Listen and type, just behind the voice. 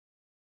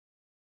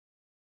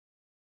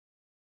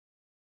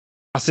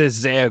Das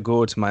ist sehr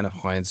gut, meine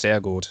Freund, sehr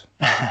gut.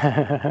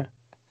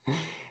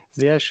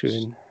 Sehr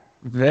schön.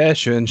 Sehr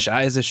schön,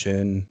 scheiße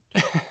schön.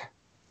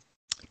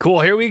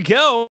 Cool, here we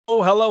go.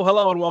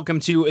 Hello, and welcome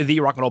to the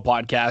Rock and Roll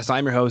Podcast.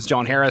 I'm your host,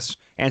 John Harris,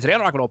 and today on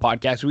the Rock and Roll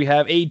Podcast, we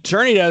have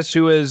ÆTERNITAS,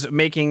 who is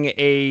making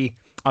a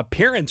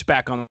appearance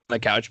back on the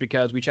couch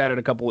because we chatted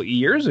a couple of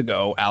years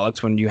ago,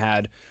 Alex, when you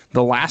had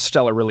the last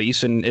Stellar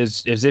release, and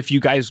as if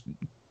you guys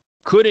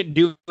couldn't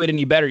do it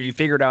any better, you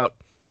figured out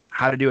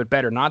how to do it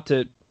better, not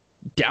to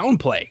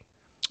downplay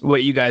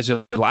what you guys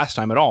did last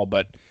time at all,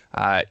 but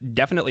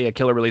definitely a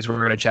killer release we're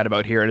going to chat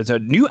about here. It is a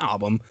new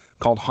album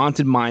called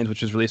Haunted Minds,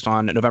 which was released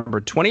on November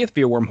 20th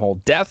via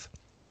Wormhole Death.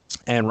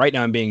 And right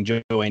now I'm being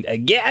joined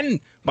again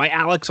by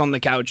Alex on the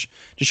couch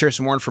to share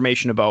some more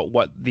information about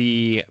what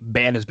the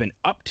band has been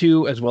up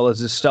to, as well as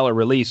this stellar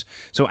release.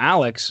 So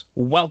Alex,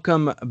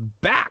 welcome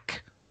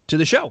back to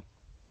the show.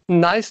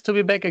 Nice to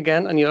be back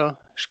again on your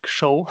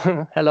show.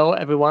 Hello,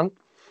 everyone.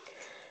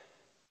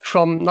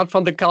 Not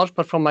from the couch,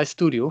 but from my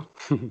studio.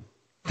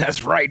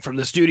 That's right, from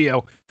the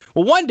studio.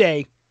 Well, one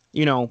day,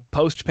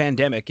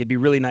 post-pandemic, it'd be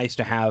really nice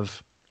to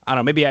have, I don't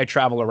know, maybe I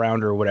travel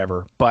around or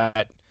whatever,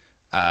 but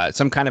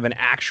some kind of an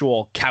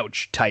actual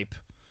couch type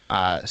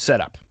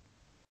setup.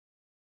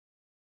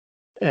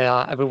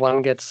 Yeah,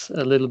 everyone gets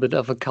a little bit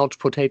of a couch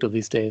potato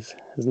these days,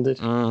 isn't it?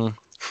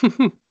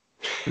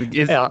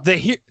 Yeah.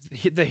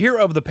 The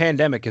hero of the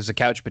pandemic is the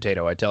couch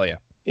potato, I tell you.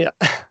 Yeah.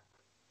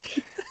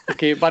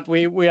 Okay, but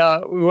we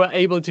were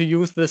able to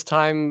use this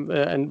time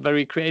and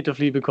very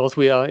creatively because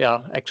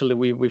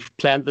we've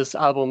planned this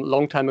album a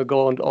long time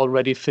ago and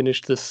already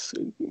finished this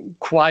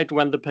quite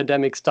when the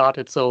pandemic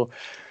started. So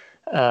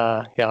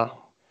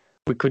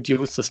we could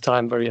use this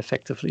time very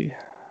effectively.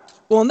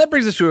 Well, and that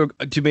brings us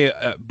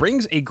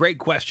brings a great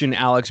question,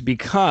 Alex,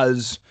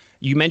 because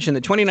you mentioned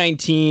that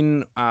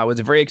 2019 was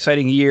a very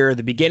exciting year.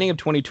 The beginning of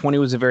 2020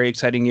 was a very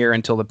exciting year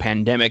until the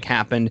pandemic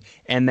happened.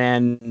 And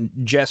then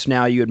just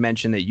now you had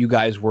mentioned that you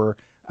guys were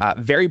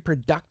very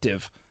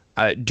productive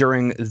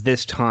during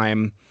this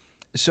time.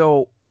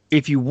 So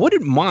if you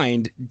wouldn't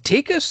mind,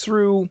 take us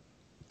through,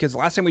 because the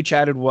last time we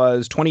chatted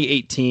was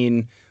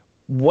 2018.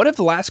 What have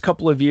the last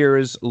couple of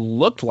years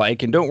looked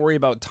like? And don't worry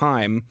about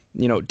time.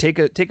 Take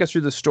us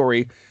through the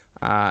story.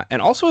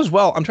 And also as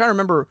well, I'm trying to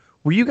remember,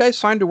 were you guys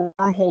signed to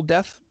Wormhole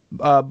Death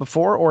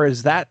before, or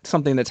is that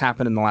something that's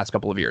happened in the last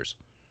couple of years?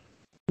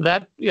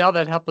 That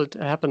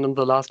happened in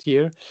the last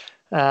year,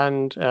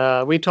 and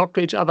we talked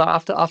to each other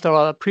after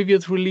our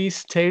previous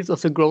release, Tales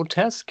of the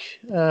Grotesque,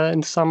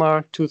 in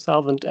summer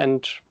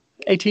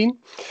 2018.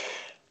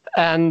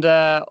 And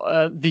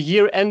the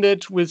year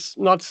ended with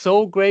not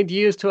so great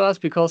years to us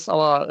because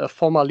our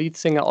former lead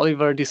singer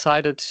Oliver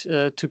decided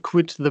to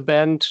quit the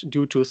band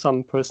due to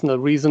some personal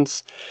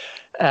reasons,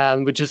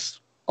 which is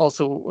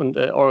also,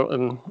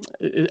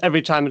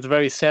 every time it's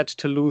very sad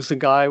to lose a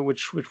guy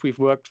which we've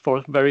worked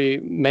for very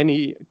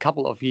many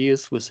couple of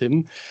years with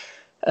him.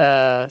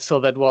 So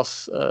that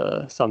was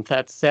some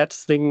sad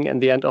thing in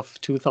the end of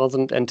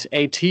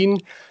 2018.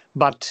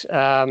 But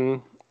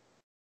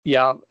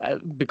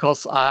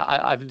because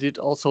I did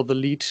also the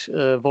lead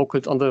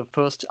vocals on the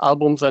first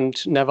albums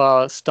and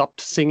never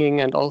stopped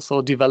singing and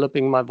also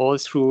developing my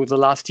voice through the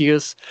last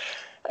years.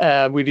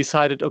 We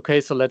decided,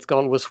 okay, so let's go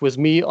on with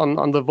me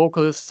on the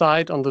vocal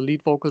side, on the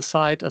lead vocal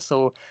side.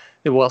 So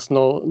there was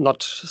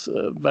not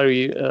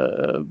very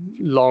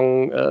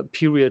long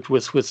period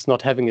with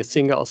not having a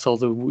singer, so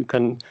that we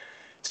can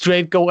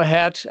straight go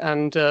ahead.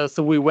 And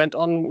so we went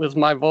on with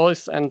my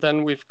voice, and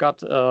then we've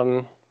got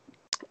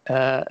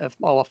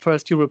our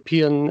first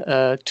European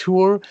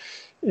tour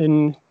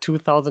in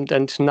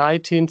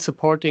 2019,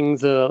 supporting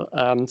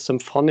the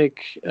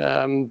symphonic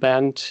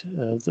band,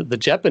 the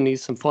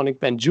Japanese symphonic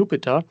band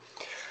Jupiter.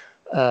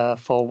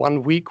 For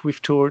 1 week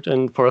we've toured,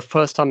 and for the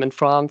first time in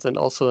France and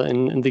also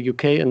in the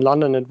UK, in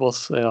London. It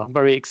was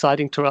very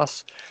exciting to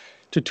us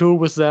to tour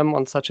with them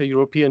on such a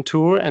European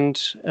tour.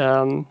 And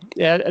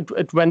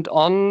it went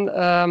on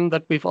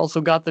that we've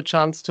also got the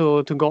chance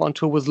to go on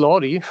tour with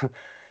Lordi,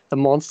 the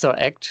monster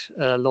act,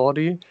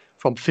 Lordi,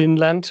 from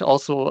Finland,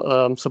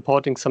 also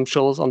supporting some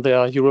shows on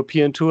their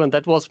European tour. And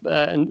that was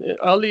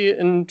early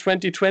in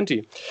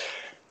 2020.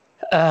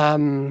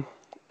 And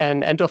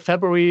end of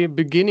February,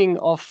 beginning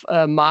of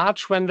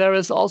March, when there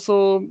is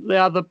also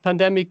the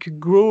pandemic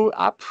grew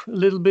up a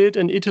little bit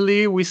in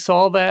Italy. We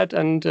saw that,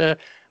 and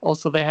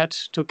also they had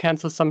to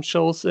cancel some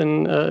shows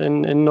in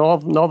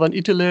northern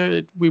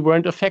Italy. We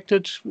weren't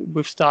affected.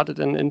 We've started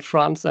in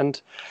France, and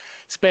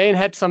Spain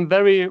had some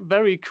very,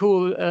 very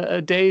cool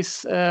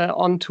days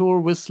on tour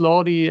with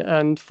Lordi,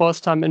 and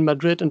first time in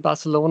Madrid and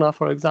Barcelona,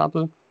 for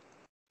example.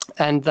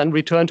 And then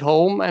returned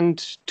home,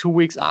 and 2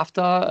 weeks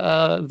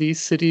after, the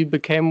city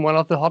became one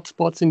of the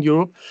hotspots in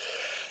Europe.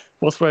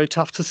 It was very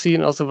tough to see,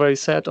 and also very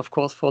sad, of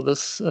course, for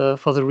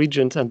the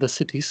regions and the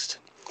cities.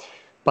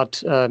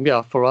 But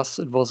for us,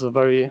 it was a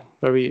very,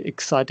 very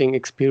exciting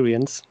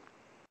experience.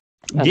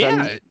 And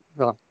then,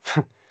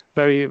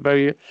 very,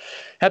 very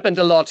happened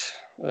a lot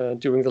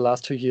during the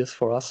last 2 years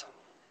for us.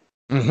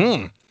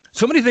 Mm-hmm.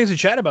 So many things to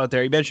chat about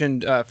there. You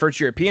mentioned first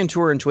European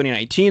tour in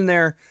 2019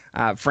 there,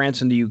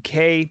 France and the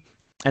UK,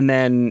 and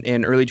then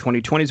in early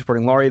 2020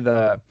 supporting Laurie.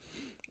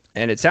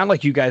 And it sounded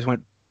like you guys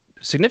went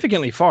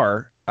significantly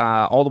far,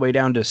 all the way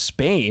down to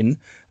Spain,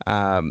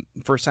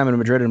 first time in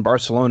Madrid and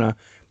Barcelona.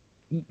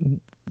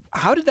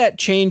 How did that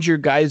change your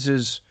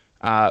guys'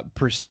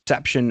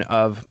 perception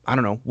of, I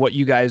don't know, what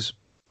you guys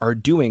are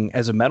doing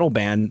as a metal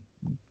band,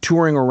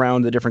 touring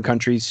around the different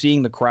countries,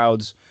 seeing the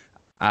crowds,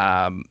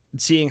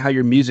 seeing how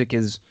your music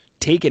is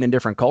taken in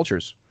different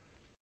cultures?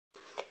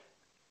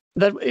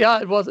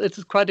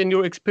 It's quite a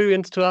new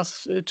experience to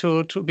us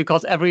to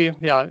because every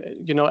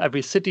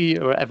city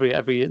or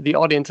every the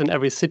audience in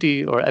every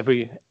city or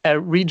every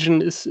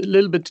region is a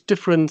little bit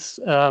different.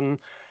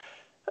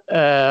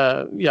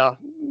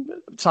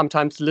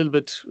 Sometimes a little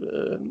bit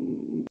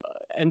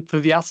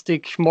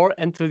more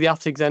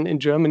enthusiastic than in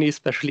Germany,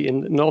 especially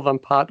in the northern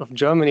part of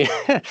Germany.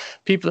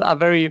 People are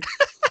very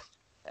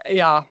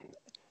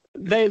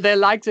They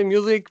like the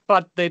music,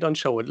 but they don't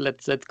show it.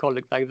 Let's call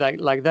it like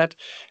that.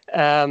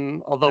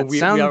 Although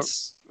we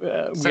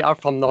are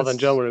from northern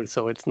Germany,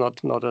 so it's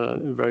not a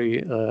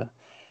very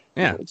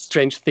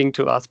strange thing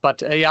to us.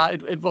 But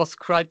it was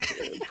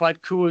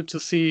quite cool to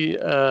see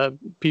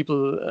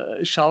people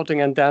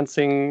shouting and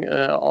dancing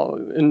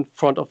in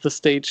front of the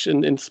stage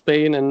in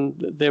Spain,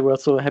 and they were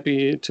so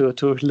happy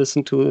to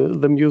listen to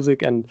the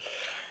music. And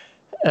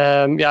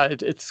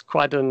it's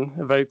quite a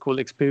very cool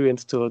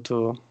experience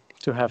to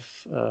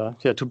have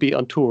to be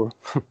on tour.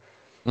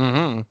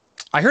 Mm-hmm.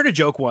 I heard a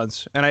joke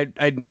once, and I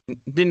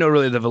didn't know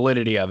really the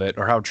validity of it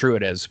or how true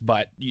it is.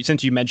 But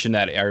since you mentioned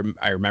that,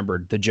 I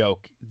remembered the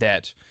joke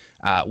that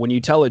when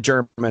you tell a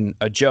German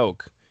a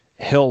joke,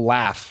 he'll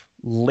laugh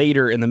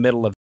later in the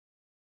middle of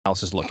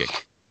else is looking.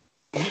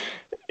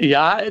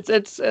 Yeah,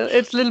 it's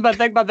a little bit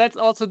like, but that's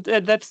also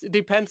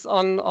depends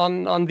on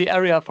the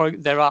area.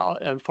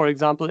 For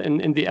example,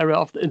 in the area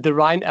of the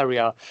Rhine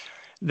area,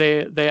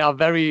 they are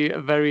very,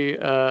 very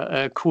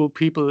cool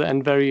people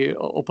and very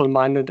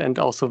open-minded and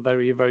also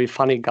very, very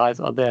funny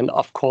guys out there. And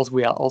of course,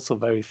 we are also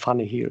very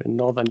funny here in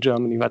northern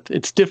Germany, but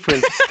it's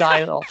different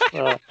style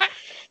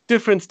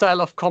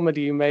of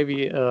comedy,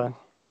 maybe.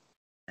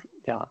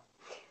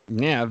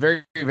 Yeah,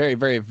 very, very,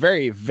 very,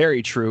 very,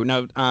 very true.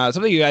 Now,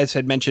 something you guys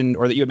had mentioned,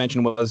 or that you had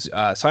mentioned, was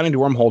signing to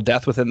Wormhole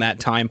Death within that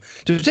time.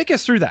 To take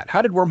us through that,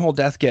 how did Wormhole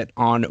Death get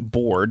on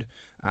board,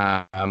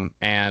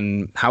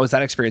 and how has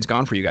that experience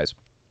gone for you guys?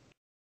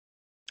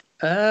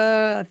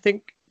 I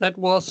think that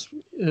was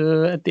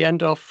at the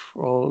end of,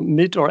 or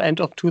mid or end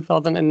of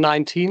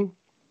 2019,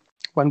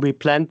 when we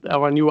planned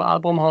our new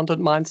album, Haunted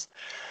Minds.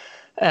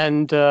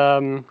 And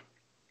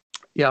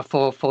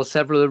for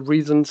several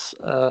reasons,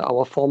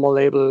 our former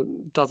label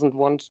doesn't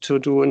want to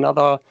do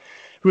another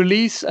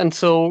release. And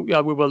so,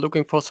 we were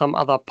looking for some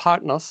other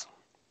partners.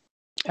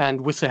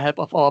 And with the help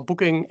of our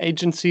booking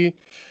agency,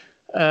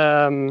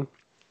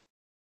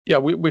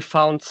 we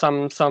found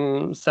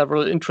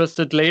several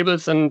interested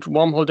labels, and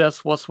Wormhole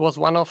Death was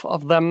one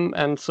of them.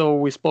 And so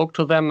we spoke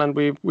to them, and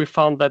we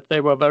found that they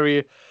were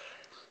very.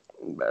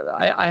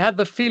 I had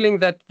the feeling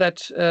that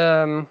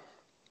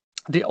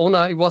the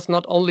owner was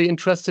not only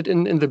interested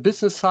in the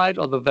business side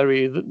or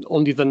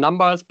only the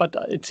numbers, but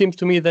it seems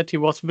to me that he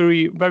was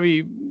very,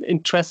 very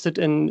interested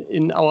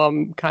in our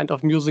kind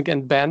of music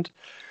and band.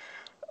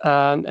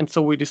 And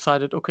so we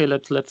decided, okay,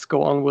 let's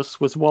go on with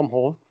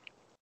Wormhole.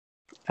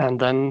 And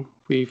then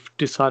we've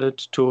decided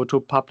to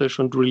publish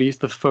and release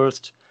the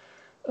first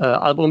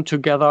album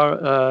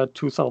together,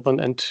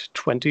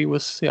 2020.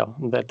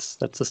 That's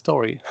the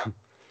story.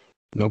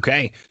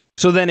 Okay,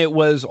 so then it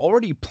was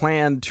already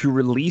planned to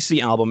release the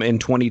album in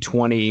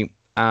 2020.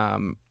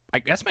 I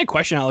guess my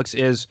question, Alex,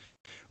 is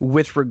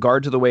with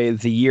regard to the way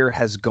the year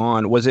has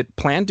gone, was it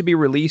planned to be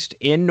released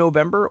in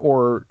November,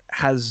 or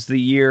has the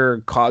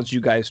year caused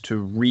you guys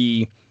to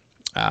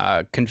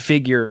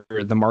reconfigure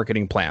the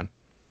marketing plan?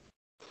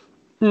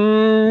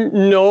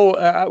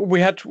 No, we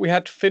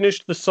had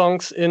finished the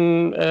songs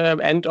in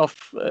end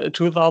of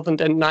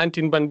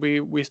 2019 when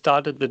we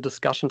started the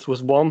discussions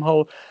with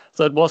Wormhole.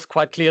 So it was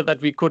quite clear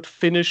that we could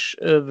finish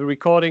the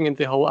recording and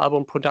the whole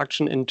album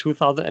production in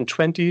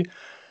 2020.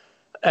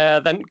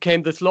 Then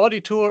came this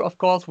Lordi tour, of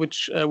course,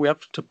 which we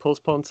have to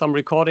postpone some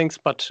recordings.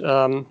 But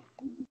so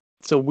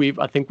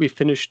I think we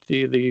finished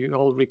the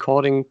whole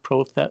recording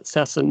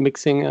process and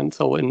mixing, and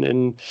so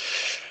in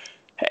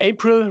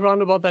April,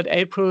 around about that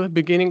April,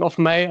 beginning of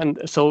May.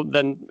 And so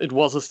then it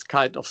was a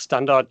kind of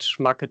standard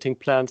marketing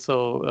plan.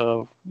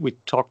 So we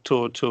talked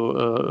to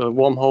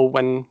Wormhole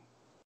when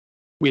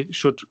we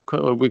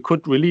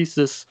could release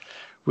this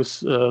with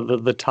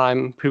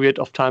the period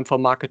of time for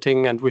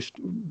marketing, and we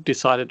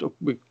decided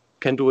we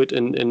can do it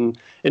in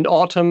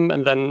autumn,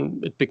 and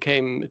then it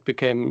became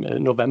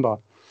November.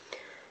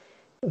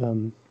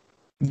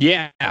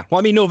 Yeah. Well,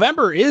 I mean,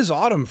 November is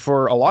autumn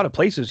for a lot of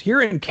places. Here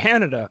in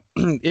Canada,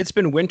 it's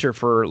been winter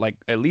for like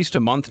at least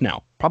a month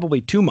now, probably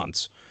 2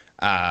 months.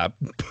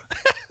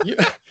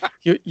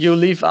 You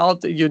leave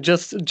out, you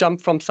just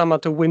jump from summer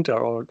to winter,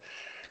 or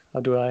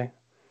how do I?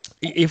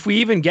 If we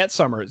even get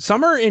summer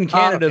in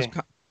Canada,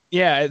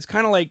 Yeah, it's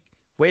kind of like,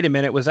 wait a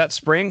minute, was that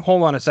spring?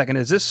 Hold on a second,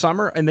 is this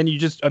summer? And then you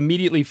just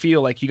immediately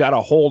feel like you got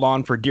to hold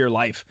on for dear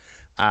life.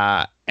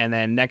 And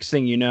then next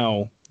thing you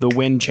know, the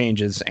wind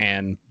changes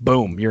and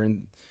boom, you're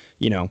in,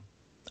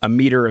 a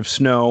meter of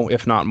snow,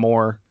 if not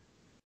more,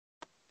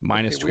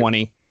 minus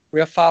 20. We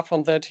are far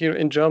from that here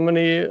in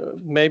Germany,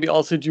 maybe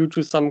also due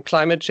to some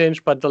climate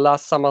change, but the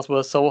last summers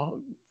were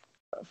so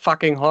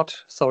fucking hot.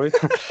 Sorry.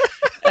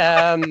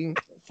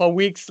 For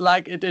weeks,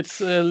 like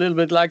it's a little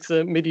bit like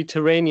the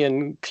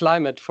Mediterranean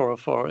climate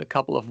for a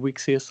couple of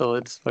weeks here. So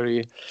it's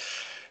very,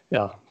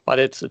 but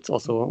it's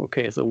also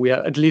okay. So we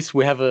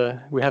have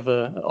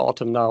a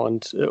autumn now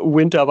and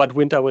winter, but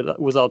winter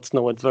without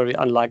snow. It's very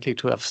unlikely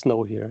to have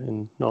snow here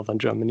in northern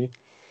Germany.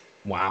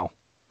 Wow.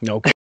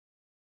 Okay.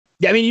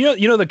 Yeah, I mean,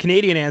 you know the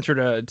Canadian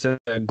answer to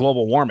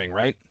global warming,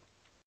 right?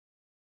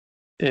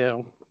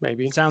 Yeah,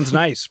 maybe. Sounds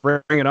nice.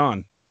 Bring it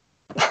on.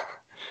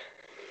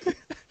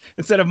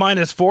 Instead of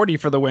minus 40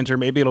 for the winter,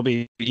 maybe it'll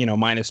be,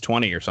 minus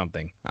 20 or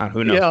something.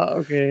 Who knows?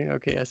 Yeah.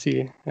 Okay. I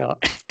see. Yeah.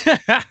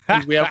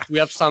 we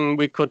have some.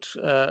 We could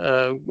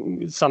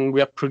some. We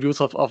have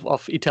producers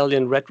of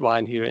Italian red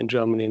wine here in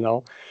Germany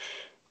now.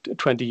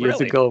 20 years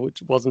ago,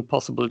 it wasn't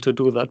possible to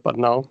do that, but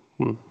now.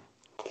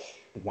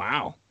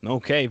 Wow.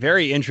 Okay.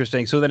 Very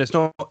interesting. So then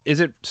is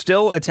it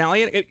still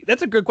Italian?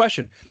 That's a good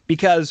question,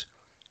 because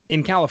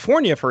in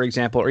California, for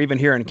example, or even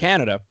here in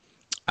Canada,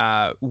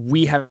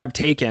 we have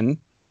taken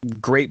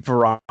grape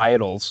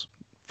varietals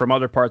from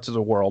other parts of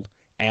the world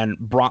and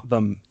brought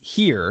them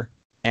here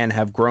and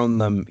have grown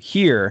them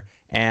here.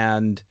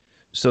 And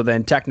so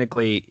then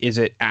technically, is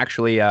it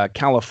actually a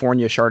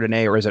California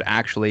Chardonnay or is it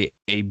actually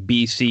a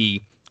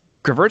BC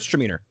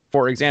Gewürztraminer?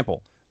 For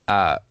example,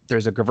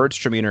 there's a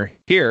Gewürztraminer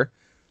here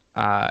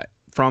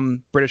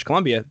from British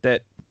Columbia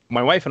that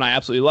my wife and I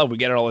absolutely love. We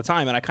get it all the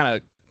time. And I kind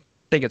of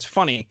think it's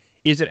funny.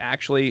 Is it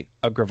actually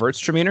a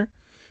Gewürztraminer?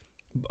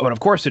 But of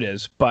course it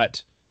is.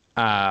 But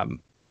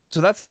so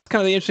that's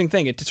kind of the interesting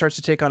thing. It starts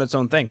to take on its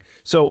own thing.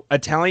 So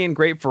Italian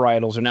grape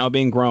varietals are now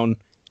being grown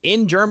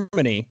in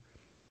Germany.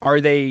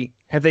 Have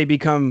they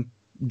become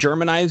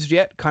Germanized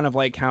yet? Kind of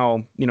like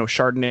how,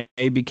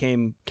 Chardonnay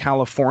became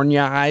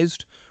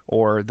Californiaized,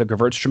 or the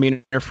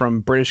Gewürztraminer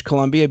from British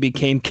Columbia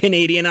became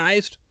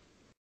Canadianized?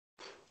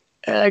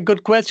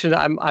 Good question.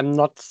 I'm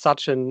not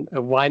such a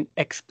wine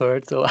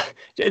expert, so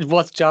it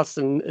was just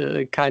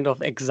a kind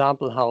of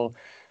example how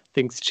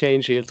things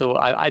change here. So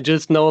I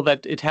just know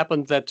that it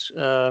happened that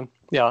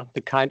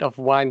the kind of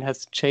wine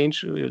has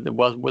changed. There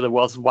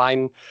was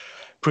wine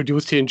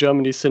produced here in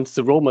Germany since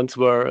the Romans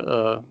were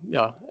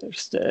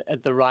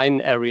at the Rhine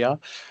area.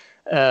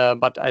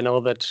 But I know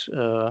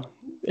that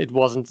it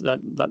wasn't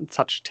that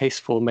such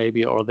tasteful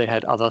maybe, or they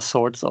had other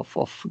sorts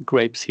of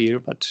grapes here.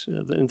 But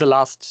in the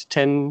last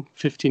 10,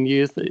 15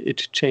 years,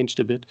 it changed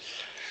a bit.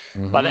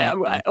 Mm-hmm. But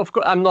of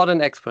course, I'm not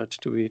an expert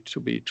to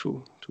be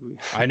true.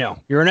 I know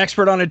you're an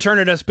expert on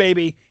Eternitas,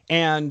 baby.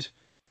 And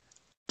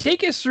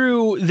take us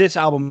through this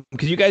album,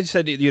 because you guys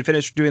said you had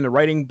finished doing the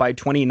writing by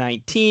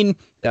 2019.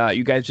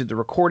 You guys did the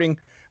recording.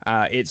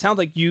 It sounds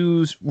like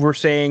you were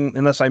saying,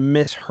 unless I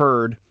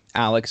misheard,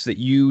 Alex, that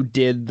you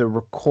did the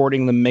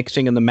recording, the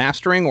mixing, and the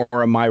mastering,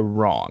 or am I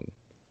wrong?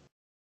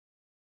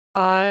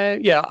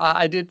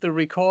 I did the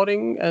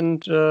recording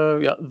and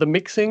the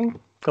mixing,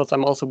 because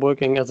I'm also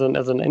working as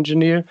an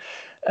engineer.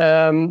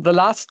 The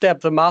last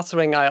step, the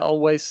mastering, I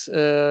always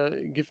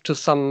give to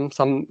some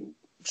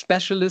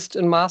specialist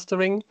in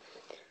mastering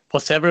for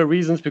several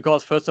reasons.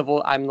 Because first of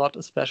all, I'm not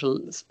a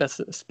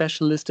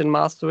specialist in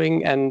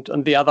mastering, and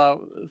the other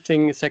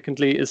thing,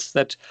 secondly, is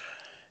that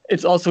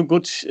it's also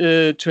good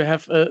to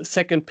have a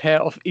second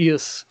pair of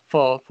ears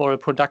for a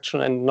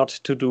production and not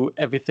to do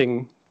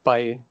everything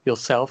by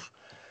yourself.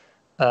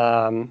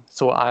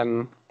 So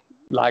I'm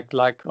like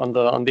on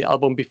the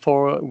album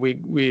before,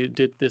 we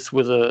did this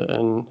with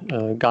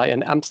a guy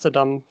in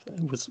Amsterdam,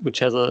 which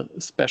has a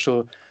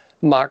special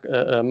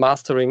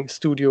mastering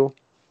studio,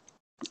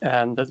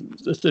 and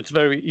it's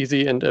very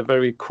easy and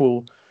very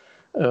cool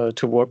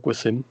to work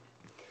with him.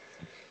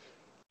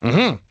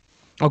 Mm-hmm.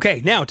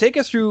 Okay, now take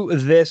us through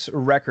this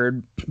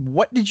record.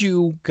 What did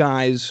you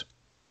guys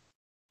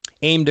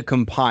aim to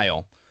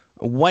compile?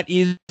 What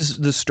is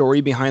the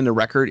story behind the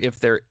record, if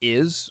there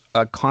is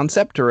a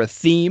concept or a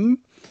theme?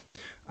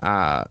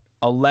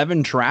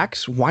 11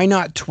 tracks. Why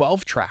not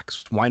 12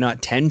 tracks? Why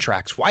not 10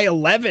 tracks? Why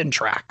 11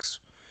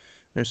 tracks?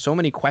 There's so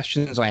many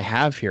questions I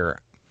have here,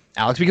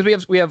 Alex,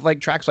 because we have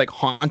like tracks like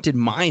Haunted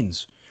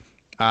Minds.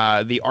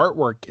 The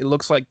artwork, it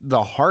looks like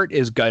the heart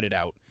is gutted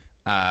out.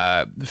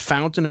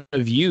 Fountain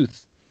of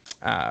Youth.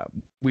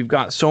 We've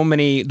got so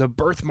many, The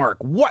Birthmark.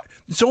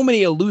 So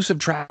many elusive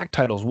track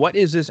titles. What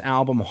is this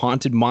album,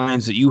 Haunted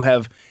Minds, that you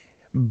have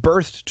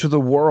birthed to the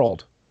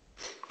world?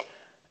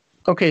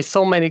 Okay,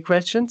 so many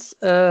questions.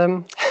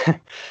 Okay,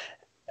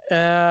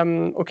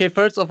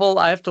 first of all,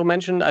 I have to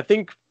mention, I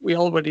think we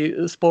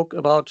already spoke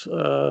about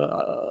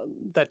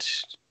that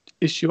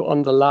issue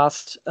on the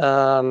last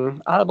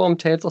album,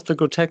 Tales of the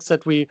Grotesque,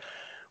 that we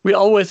we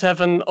always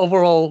have an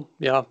overall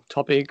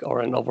topic or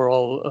an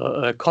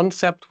overall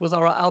concept with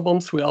our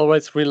albums. We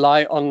always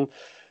rely on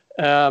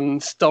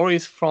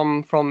stories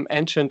from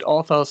ancient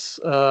authors.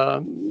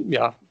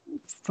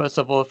 First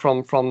of all,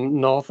 from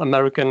North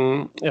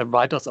American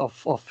writers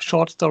of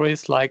short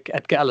stories like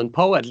Edgar Allan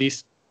Poe. At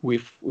least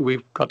we've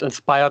got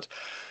inspired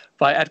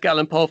by Edgar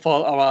Allan Poe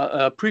for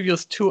our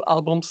previous 2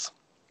 albums.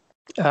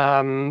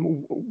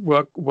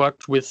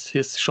 Worked with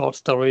his short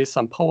stories,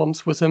 some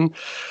poems with him,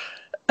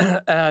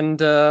 and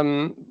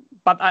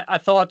but I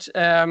thought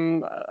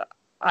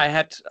I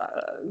had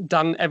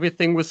done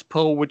everything with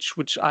Poe, which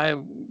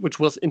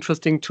was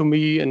interesting to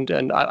me, and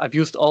I've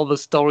used all the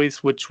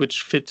stories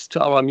which fits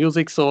to our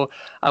music. So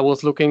I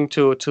was looking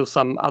to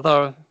some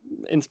other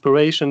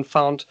inspiration,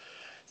 found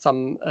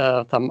some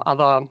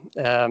other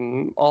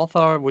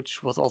author,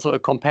 which was also a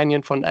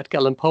companion from Edgar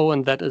Allan Poe,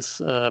 and that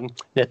is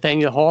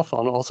Nathaniel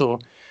Hawthorne, also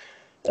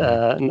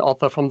an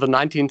author from the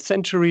 19th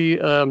century,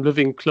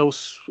 living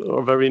close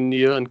or very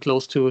near and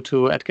close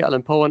to Edgar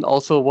Allan Poe, and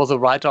also was a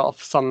writer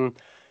of some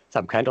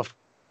kind of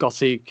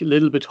gothic,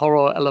 little bit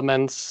horror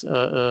elements,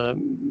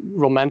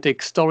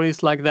 romantic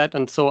stories like that.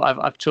 And so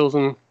I've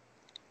chosen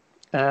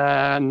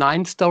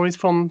 9 stories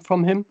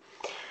from him,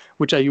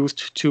 which I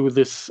used to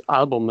this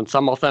album, and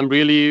some of them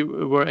really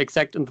were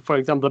exact. And for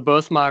example, The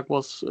Birthmark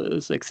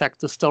is exact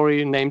the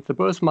story named The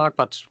Birthmark,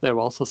 but there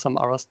were also some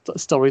other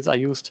stories I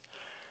used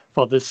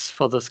for this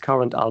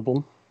current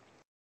album.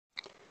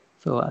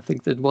 So I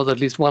think that was at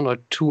least 1 or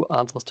 2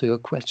 answers to your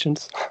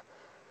questions.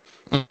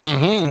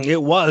 Mm-hmm.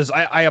 It was.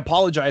 I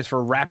apologize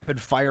for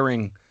rapid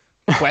firing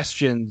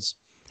questions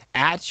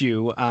at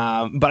you,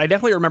 but I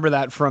definitely remember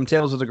that from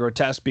Tales of the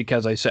Grotesque,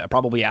 because I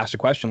probably asked a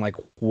question like,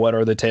 "What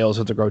are the Tales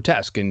of the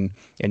Grotesque?" and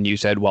you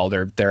said, "Well,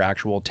 they're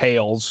actual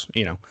tales,"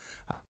 you know.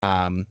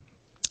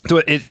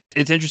 So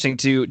it's interesting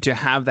to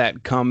have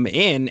that come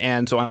in,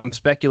 and so I'm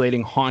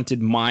speculating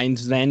Haunted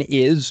Minds then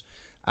is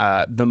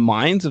the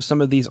minds of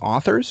some of these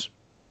authors.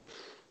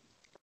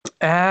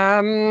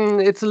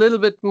 It's a little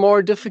bit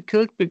more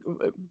difficult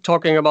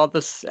talking about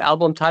this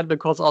album title,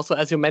 because also,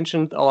 as you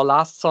mentioned, our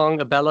last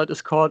song, A Ballad,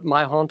 is called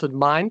My Haunted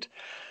Mind.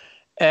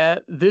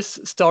 This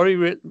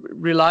story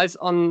relies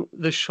on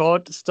the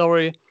short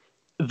story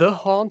The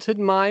Haunted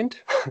Mind.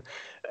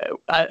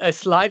 I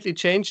slightly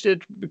changed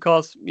it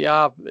because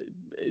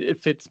it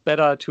fits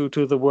better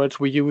to the words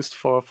we used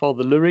for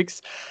the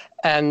lyrics,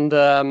 and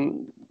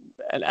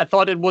I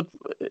thought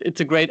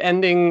it's a great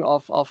ending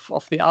of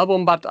the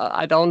album, but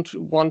I don't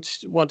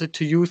wanted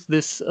to use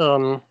this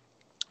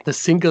the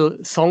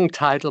single song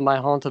title, My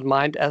Haunted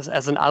Mind,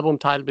 as an album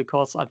title,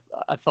 because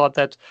I thought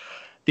that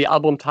the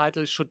album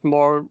title should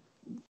more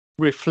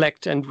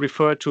reflect and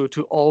refer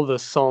to all the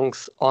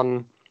songs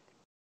on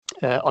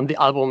the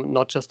album,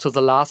 not just to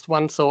the last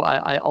one. So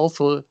I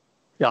also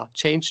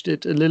changed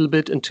it a little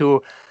bit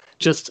into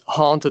just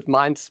Haunted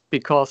Minds,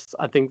 because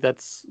I think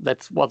that's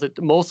what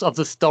it. Most of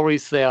the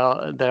stories they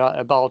are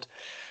about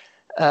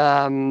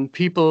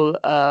people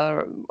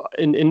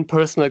in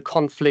personal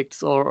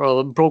conflicts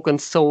or broken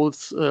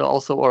souls,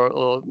 also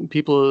or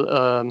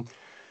people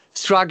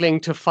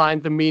struggling to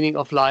find the meaning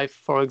of life,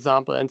 for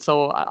example. And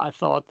so I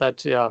thought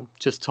that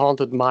just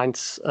Haunted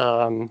Minds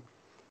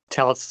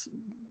tells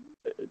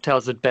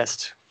it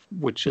best,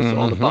 which is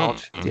all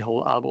about the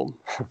whole album.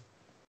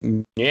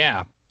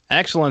 Yeah.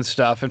 Excellent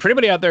stuff. And for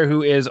anybody out there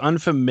who is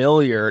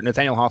unfamiliar,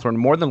 Nathaniel Hawthorne,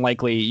 more than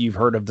likely you've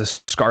heard of The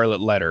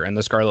Scarlet Letter. And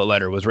The Scarlet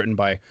Letter was written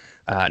by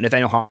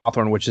Nathaniel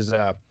Hawthorne, which is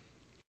a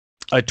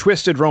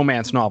twisted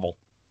romance novel.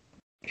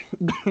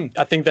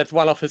 I think that's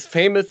one of his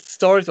famous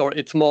stories, or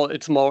it's more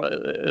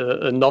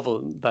a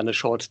novel than a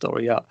short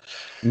story.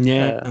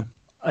 Yeah.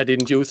 I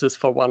didn't use this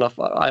for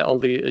I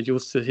only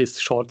used his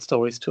short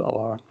stories to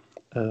our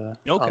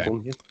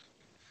album. Yeah.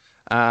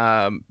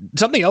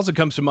 Something else that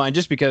comes to mind,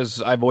 just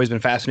because I've always been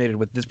fascinated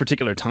with this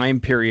particular time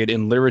period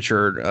in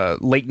literature,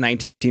 late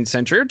 19th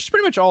century, or just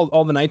pretty much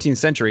all the 19th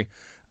century,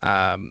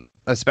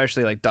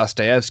 especially like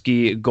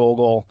Dostoevsky,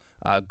 Gogol,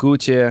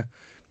 Goethe,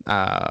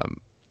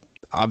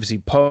 obviously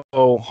Poe,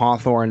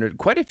 Hawthorne,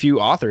 quite a few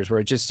authors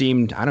where it just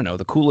seemed, I don't know,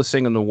 the coolest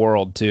thing in the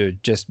world to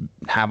just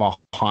have a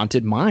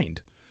haunted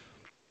mind.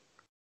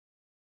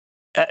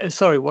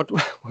 Sorry, what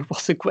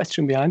was the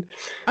question behind?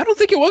 I don't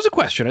think it was a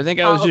question. I think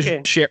I was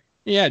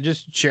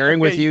just sharing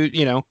with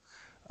you,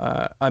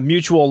 a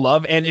mutual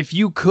love. And if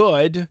you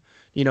could,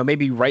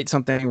 maybe write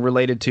something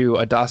related to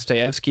a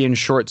Dostoevskian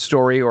short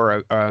story,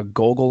 or a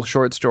Gogol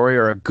short story,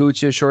 or a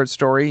Goethe short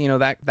story,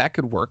 that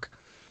could work.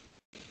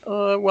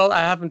 Well,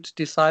 I haven't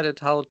decided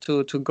how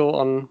to go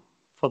on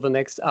for the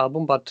next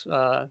album, but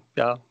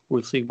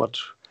we'll see what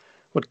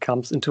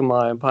comes into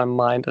my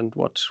mind and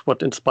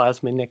what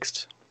inspires me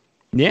next.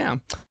 Yeah.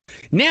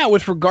 Now,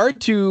 with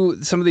regard to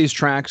some of these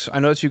tracks, I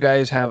noticed you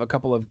guys have a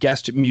couple of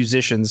guest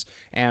musicians,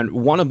 and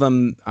one of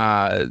them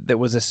that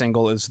was a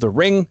single is The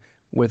Ring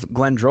with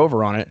Glenn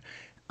Drover on it.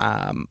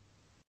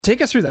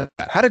 Take us through that.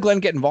 How did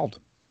Glenn get involved?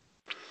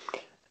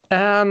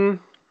 That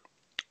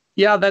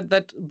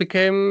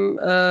became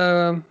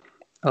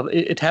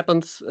It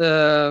happens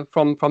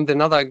from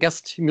another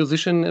guest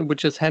musician,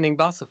 which is Henning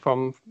Basse,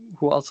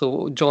 who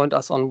also joined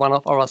us on one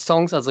of our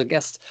songs as a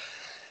guest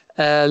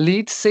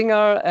lead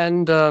singer.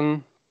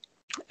 And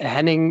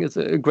Henning is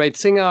a great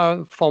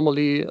singer,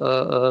 formerly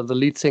the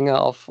lead singer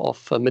of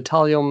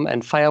Metallium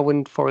and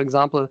Firewind, for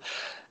example,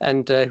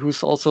 and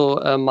who's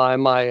also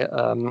my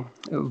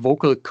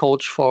vocal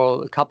coach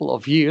for a couple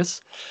of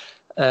years.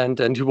 And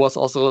he was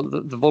also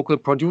the vocal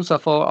producer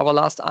for our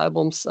last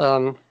albums.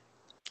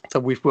 So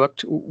we've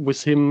worked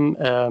with him,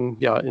 in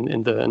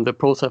the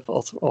process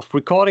of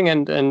recording,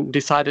 and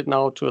decided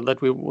now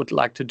that we would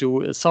like to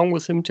do a song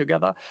with him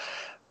together.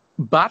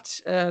 But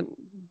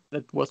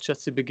that was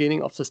just the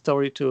beginning of the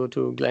story to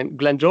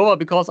Glenn Drover,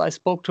 because I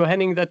spoke to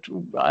Henning that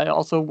I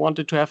also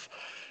wanted to have,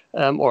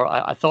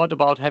 I thought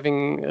about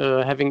having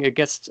a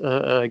guest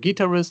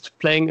guitarist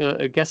playing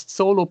a guest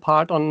solo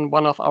part on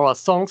one of our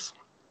songs,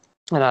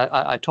 and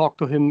I talked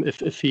to him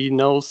if he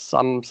knows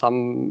some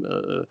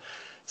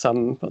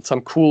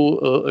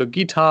cool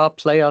guitar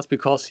players,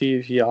 because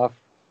he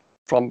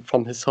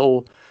from his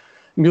whole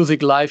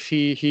music life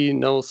he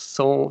knows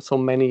so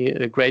many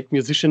great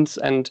musicians,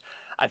 and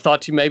I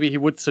thought maybe he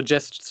would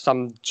suggest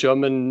some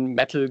German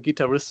metal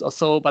guitarist or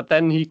so, but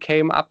then he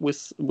came up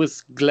with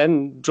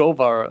Glenn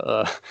Drover,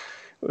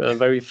 a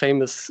very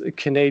famous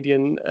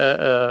Canadian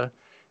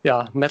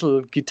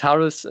metal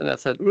guitarist, and I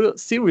said,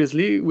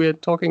 seriously, we're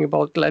talking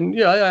about Glenn?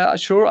 Yeah,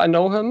 sure, I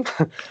know him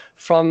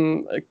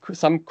from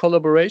some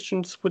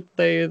collaborations which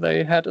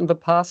they had in the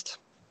past,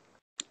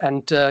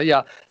 and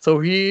so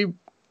he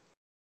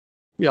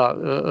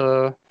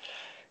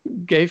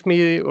gave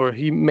me, or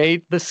he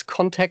made this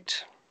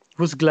contact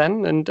with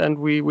Glenn, and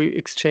we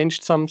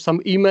exchanged some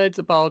emails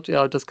about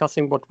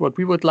discussing what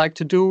we would like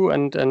to do,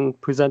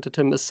 and presented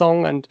him a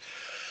song, and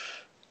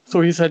so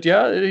he said,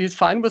 he's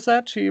fine with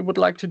that. He would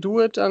like to do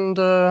it, and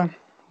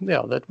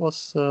that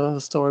was the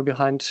story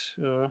behind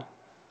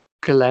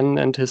Glenn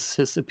and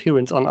his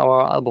appearance on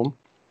our album.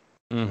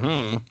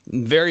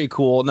 Mm-hmm. Very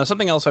cool. Now,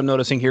 something else I'm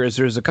noticing here is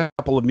there's a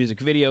couple of music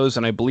videos,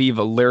 and I believe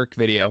a lyric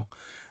video.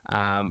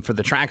 For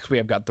the tracks, we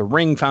have got The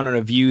Ring, Fountain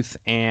of Youth,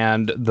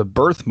 and The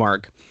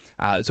Birthmark.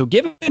 So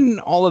given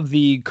all of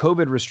the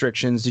COVID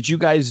restrictions, did you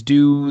guys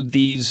do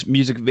these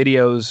music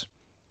videos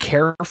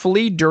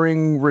carefully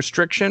during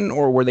restriction,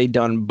 or were they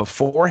done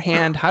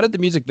beforehand? How did the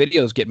music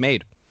videos get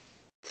made?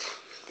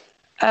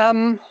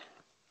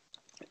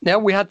 Now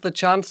we had the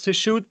chance to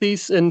shoot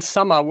these in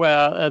summer,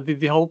 where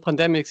the whole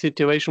pandemic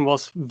situation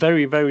was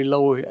very, very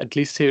low, at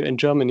least here in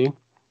Germany.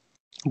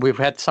 We've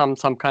had some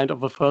kind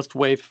of a first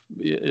wave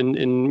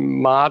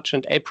in March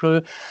and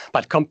April,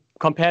 but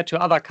compared to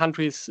other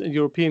countries,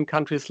 European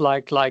countries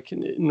like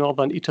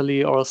Northern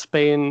Italy or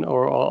Spain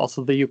or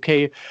also the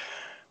UK,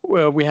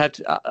 where we had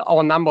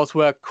our numbers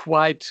were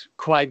quite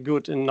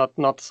good, and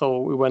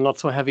we were not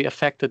so heavy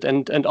affected,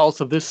 and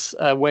also this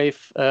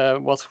wave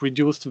was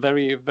reduced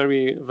very,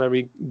 very,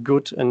 very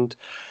good. And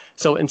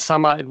so in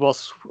summer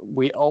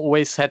we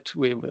almost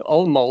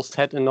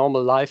had a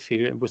normal life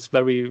here. It was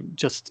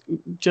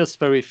just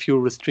very few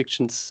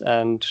restrictions,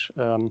 and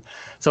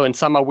so in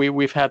summer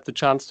we've had the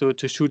chance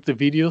to shoot the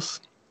videos.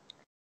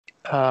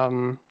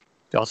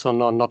 Also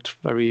not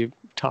very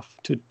tough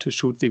to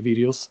shoot the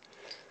videos.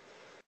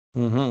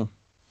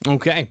 Mm-hmm.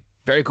 Okay,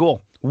 very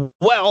cool.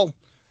 Well,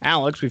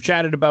 Alex, we've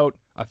chatted about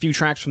a few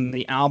tracks from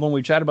the album.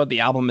 We've chatted about the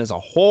album as a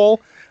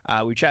whole.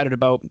 We chatted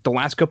about the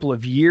last couple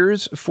of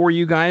years for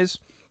you guys,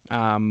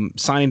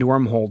 signing to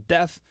Wormhole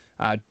Death,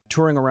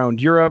 touring around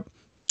Europe,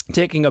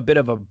 taking a bit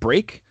of a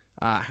break,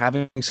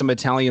 having some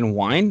Italian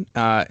wine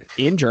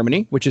in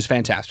Germany, which is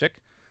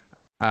fantastic.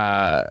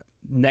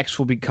 Next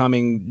will be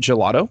coming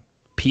gelato,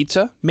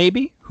 pizza,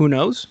 maybe, who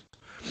knows?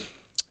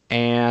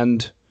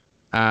 And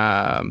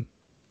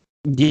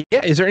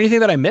is there anything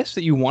that I missed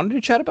that you wanted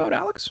to chat about,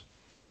 Alex?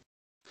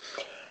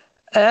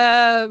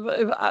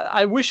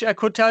 I wish I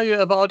could tell you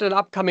about an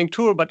upcoming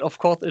tour, but of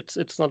course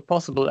it's not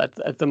possible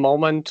at the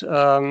moment.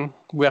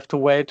 We have to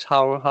wait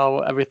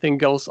how everything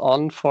goes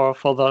on for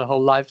the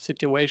whole live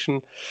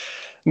situation.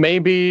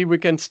 Maybe we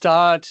can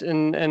start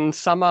in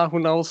summer, who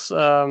knows?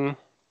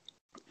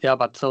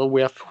 But so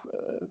we have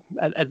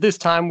at this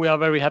time we are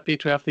very happy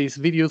to have these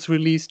videos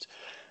released.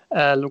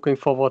 Looking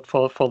forward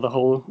for the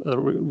whole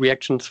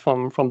reactions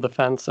from the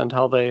fans and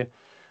how they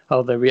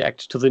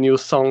react to the new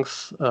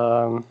songs.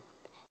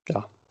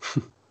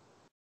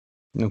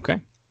 Okay,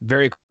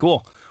 very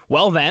cool.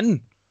 Well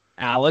then,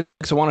 Alex,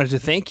 I wanted to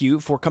thank you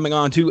for coming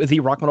on to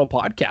the Rock Metal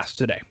Podcast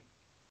today.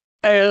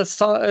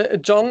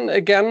 John,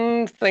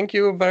 again, thank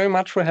you very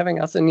much for having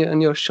us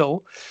in your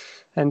show,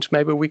 and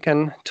maybe we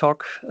can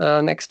talk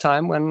next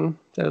time when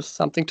there's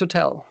something to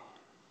tell.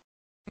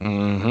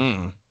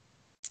 Mm-hmm.